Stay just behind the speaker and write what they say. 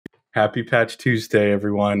Happy Patch Tuesday,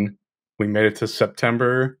 everyone. We made it to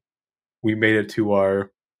September. We made it to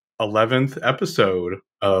our 11th episode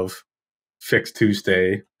of Fix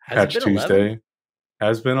Tuesday, Has it Patch been 11? Tuesday.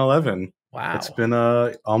 Has been 11. Wow. It's been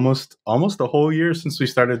almost a whole year since we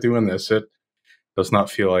started doing this. It does not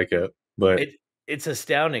feel like it, but it's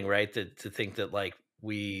astounding, right? To think that like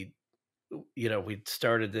we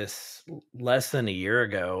started this less than a year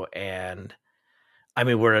ago, and I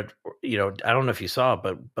mean we're at, I don't know if you saw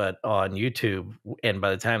it, but on YouTube, and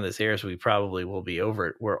by the time this airs, we probably will be over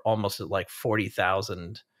it. We're almost at like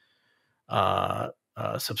 40,000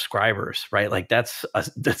 subscribers, right? Like that's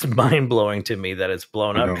mind blowing to me that it's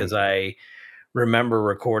blown up, because I remember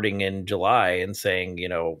recording in July and saying,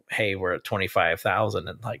 hey, we're at 25,000,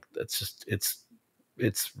 and like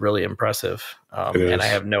it's really impressive. And I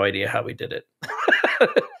have no idea how we did it.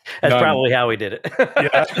 That's probably how we did it.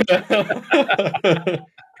 Yeah.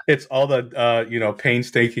 It's all the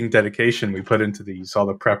painstaking dedication we put into these, all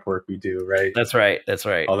the prep work we do, right? That's right.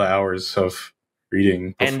 All the hours of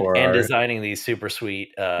reading before and designing these super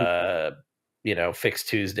sweet Fix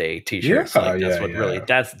Tuesday t-shirts. Yeah,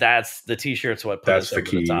 that's the t-shirts what put us over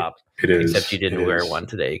the top. It is. Except you didn't wear one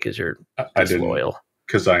today because you're disloyal.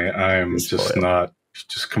 Because I'm just not,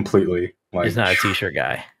 just completely like, he's not a t-shirt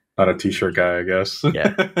guy. Not a t-shirt guy, I guess.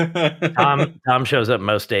 Yeah. Tom shows up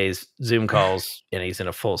most days, Zoom calls, and he's in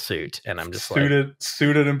a full suit, and I'm just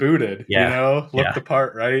suited and booted. Yeah, look the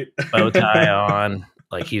part, right? Bow tie on,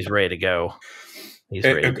 like he's ready to go. He's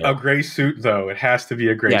ready to go. A gray suit, though. It has to be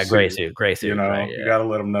a gray suit. Yeah, gray suit. Right, you got to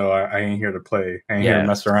let him know I ain't here to play. I ain't here to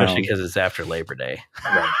mess around. Especially because it's after Labor Day.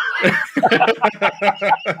 Right.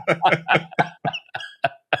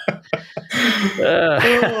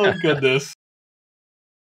 Oh, goodness.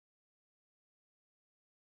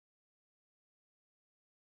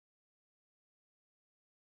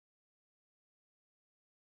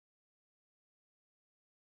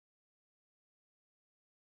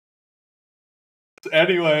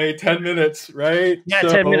 Anyway, 10 minutes, right? Yeah,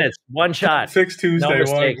 10 minutes. One shot. Fix Tuesday. No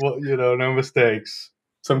mistakes. No mistakes.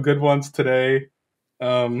 Some good ones today.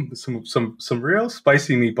 Some real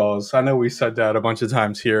spicy meatballs. I know we said that a bunch of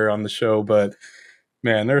times here on the show, but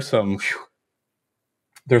man, there's some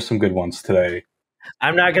good ones today.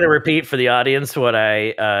 I'm not going to repeat for the audience what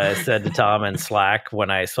I said to Tom in Slack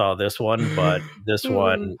when I saw this one, but this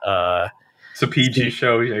one it's a PG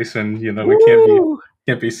show, Jason. We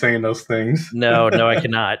can't be saying those things. No, I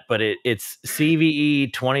cannot. But it's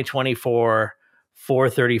CVE 2024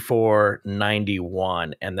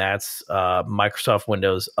 43491, and that's Microsoft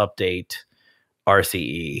Windows Update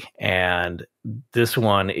RCE. And this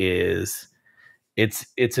one is it's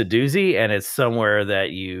a doozy, and it's somewhere that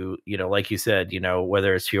like you said,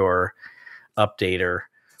 whether it's your updater,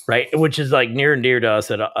 right, which is like near and dear to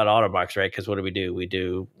us at Automox, right? Because what do? We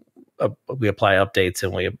apply updates,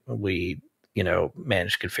 and we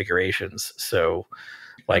manage configurations. So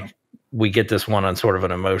like we get this one on sort of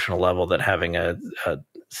an emotional level, that having a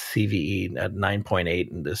CVE at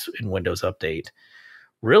 9.8 in Windows Update,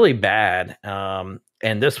 really bad. And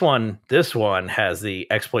this one has the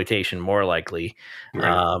exploitation more likely.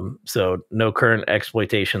 Right. So no current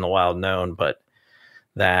exploitation in the wild known, but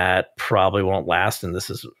that probably won't last. And this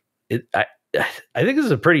is it. I think this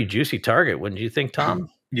is a pretty juicy target. Wouldn't you think, Tom?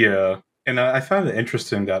 Yeah. And I found it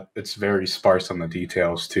interesting that it's very sparse on the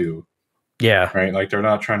details too. Yeah. Right. Like they're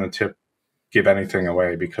not trying to give anything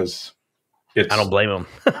away, because I don't blame them.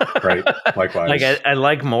 Right. Likewise. Like I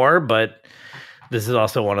like more, but this is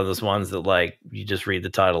also one of those ones that like you just read the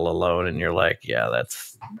title alone and you're like, yeah,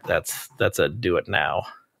 that's a do it now.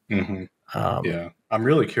 Mm-hmm. Yeah. I'm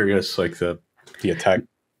really curious, like the attack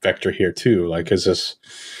vector here too. Like, is this,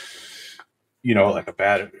 like a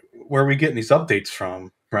bad, where are we getting these updates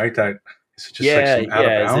from? Right? That is it just like some out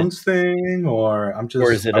of bounds thing, or I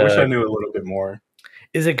wish I knew a little bit more.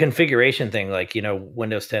 Is a configuration thing, like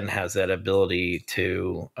Windows 10 has that ability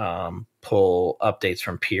to pull updates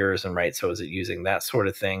from peers, and right. So is it using that sort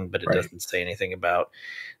of thing? But it doesn't say anything about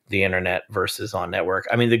the internet versus on network.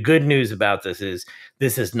 I mean, the good news about this is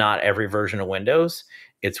not every version of Windows.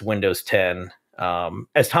 It's Windows 10.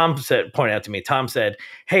 As Tom pointed out to me, Tom said,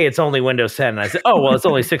 "Hey, it's only Windows 10." And I said, "Oh, well, it's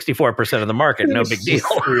only 64% of the market. No big deal."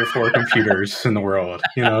 3 or 4 computers in the world,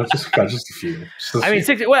 just a few. I mean,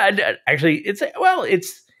 60. Well, actually, it's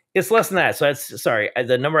less than that. So that's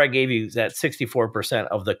the number I gave you is at 64%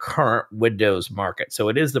 of the current Windows market. So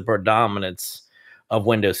it is the predominance of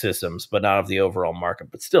Windows systems, but not of the overall market.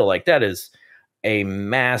 But still, like that is a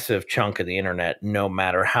massive chunk of the internet, no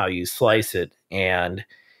matter how you slice it. And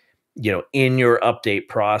in your update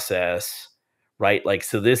process, right? Like,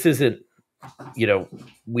 so this isn't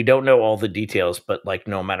we don't know all the details, but like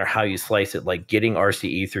no matter how you slice it, like getting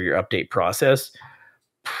RCE through your update process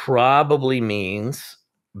probably means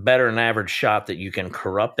better than average shot that you can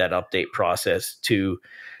corrupt that update process to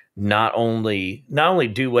not only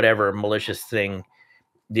do whatever malicious thing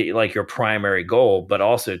like your primary goal, but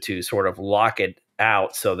also to sort of lock it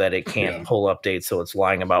out so that it can't pull updates. So it's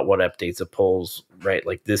lying about what updates it pulls, right?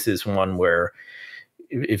 Like this is one where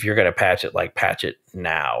if you're going to patch it, like patch it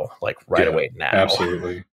now, like right away now.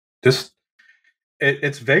 Absolutely.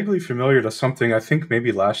 It's vaguely familiar to something I think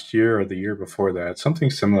maybe last year or the year before that.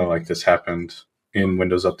 Something similar like this happened in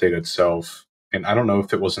Windows Update itself. And I don't know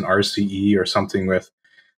if it was an RCE or something with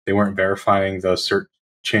they weren't verifying the cert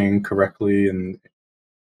chain correctly and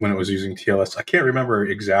when it was using TLS. I can't remember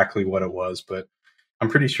exactly what it was, but I'm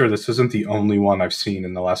pretty sure this isn't the only one I've seen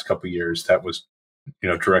in the last couple of years that was,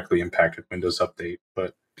 directly impacted Windows Update.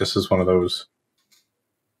 But this is one of those,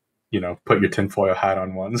 put your tinfoil hat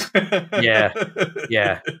on ones. Yeah.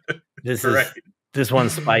 This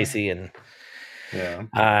one's spicy, and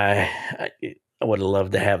I would have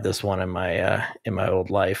loved to have this one in my old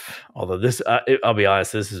life. Although this, I'll be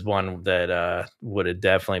honest, this is one that would have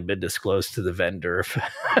definitely been disclosed to the vendor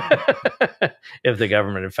if the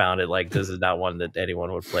government had found it. Like this is not one that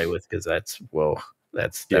anyone would play with because that's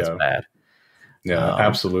bad. Yeah,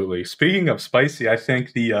 absolutely. Speaking of spicy, I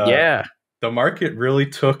think the market really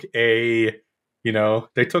took they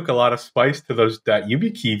took a lot of spice to that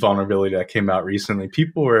YubiKey vulnerability that came out recently.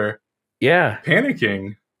 People were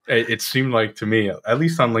panicking. It seemed like to me, at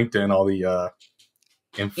least on LinkedIn, all the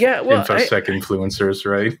InfoSec influencers,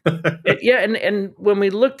 right? And when we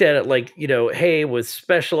looked at it, like, hey, with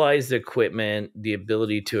specialized equipment, the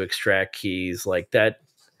ability to extract keys like that,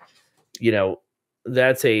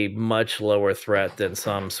 that's a much lower threat than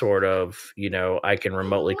some sort of, I can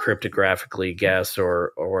remotely cryptographically guess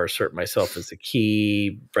or assert myself as a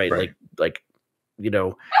key, right? Like,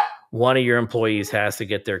 one of your employees has to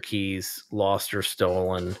get their keys lost or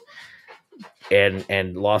stolen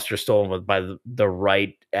and lost or stolen by the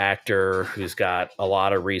right actor who's got a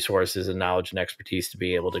lot of resources and knowledge and expertise to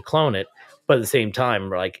be able to clone it. But at the same time,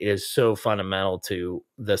 like it is so fundamental to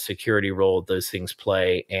the security role those things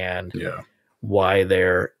play and why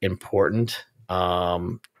they're important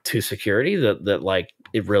to security that like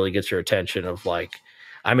it really gets your attention of like,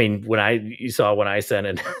 I mean, when I sent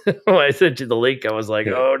it, when I sent you the link, I was like,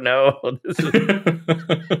 oh no, this is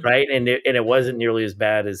right. And it wasn't nearly as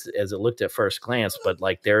bad as it looked at first glance, but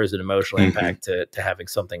like there is an emotional impact to having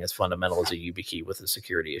something as fundamental as a YubiKey with a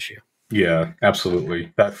security issue. Yeah,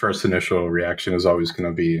 absolutely. That first initial reaction is always going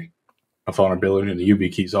to be a vulnerability in the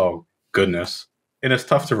YubiKeys. Oh goodness. And it's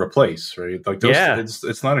tough to replace, right? Like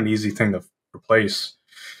it's not an easy thing to replace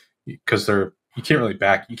because you can't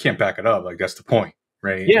back it up. Like that's the point.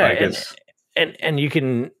 Right. Yeah. And you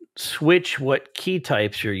can switch what key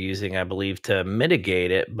types you're using, I believe, to mitigate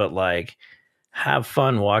it, but like have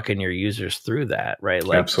fun walking your users through that, right?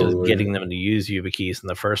 Like just getting them to use YubiKeys in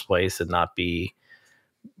the first place and not be,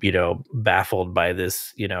 baffled by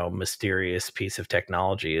this, mysterious piece of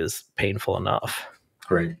technology is painful enough.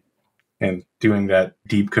 Right. And doing that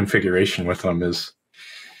deep configuration with them is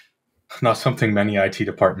not something many IT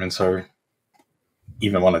departments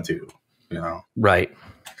even want to do. Right.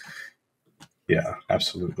 Yeah,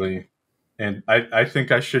 absolutely. And I think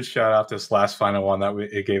I should shout out this last final one that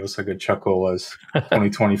it gave us a good chuckle was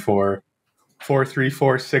 2024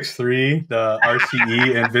 43463, the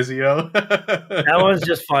RCE and Visio. That one's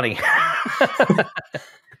just funny.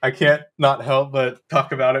 I can't not help but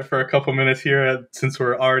talk about it for a couple minutes here since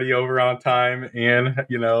we're already over on time and,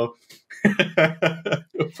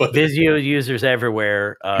 Visio users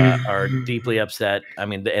everywhere are deeply upset. I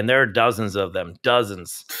mean, and there are dozens of them,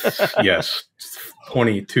 dozens. Yes,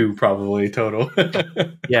 22 probably total.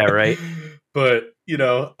 Yeah, right. But,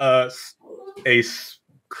 a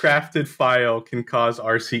crafted file can cause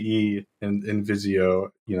RCE in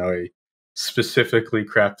Visio, a specifically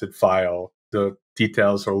crafted file. The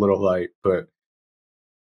details are a little light, but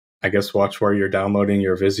I guess watch where you're downloading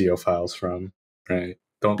your Visio files from, right?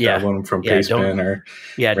 Don't download them from Pastebin or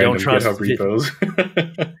don't trust GitHub repos.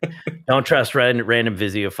 Don't trust random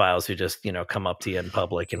Visio files who just come up to you in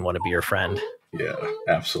public and want to be your friend. Yeah,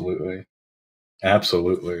 absolutely.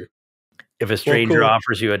 Absolutely. If a stranger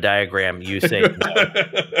offers you a diagram, you say no.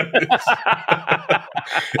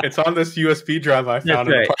 It's on this USB drive I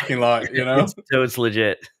found in the parking lot, So it's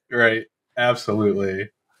legit. Right. Absolutely.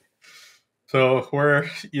 So we're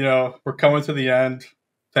coming to the end.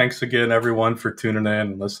 Thanks again, everyone, for tuning in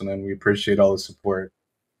and listening. We appreciate all the support.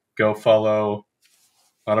 Go follow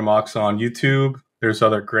Automox on YouTube, There's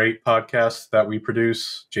other great podcasts that we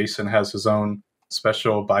produce. Jason has his own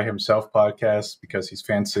special by himself podcast because he's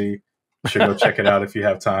fancy. You should go check it out if you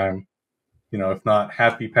have time. If not,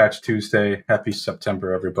 happy Patch Tuesday. Happy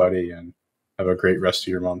September, everybody, and have a great rest of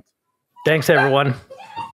your month. Thanks, everyone.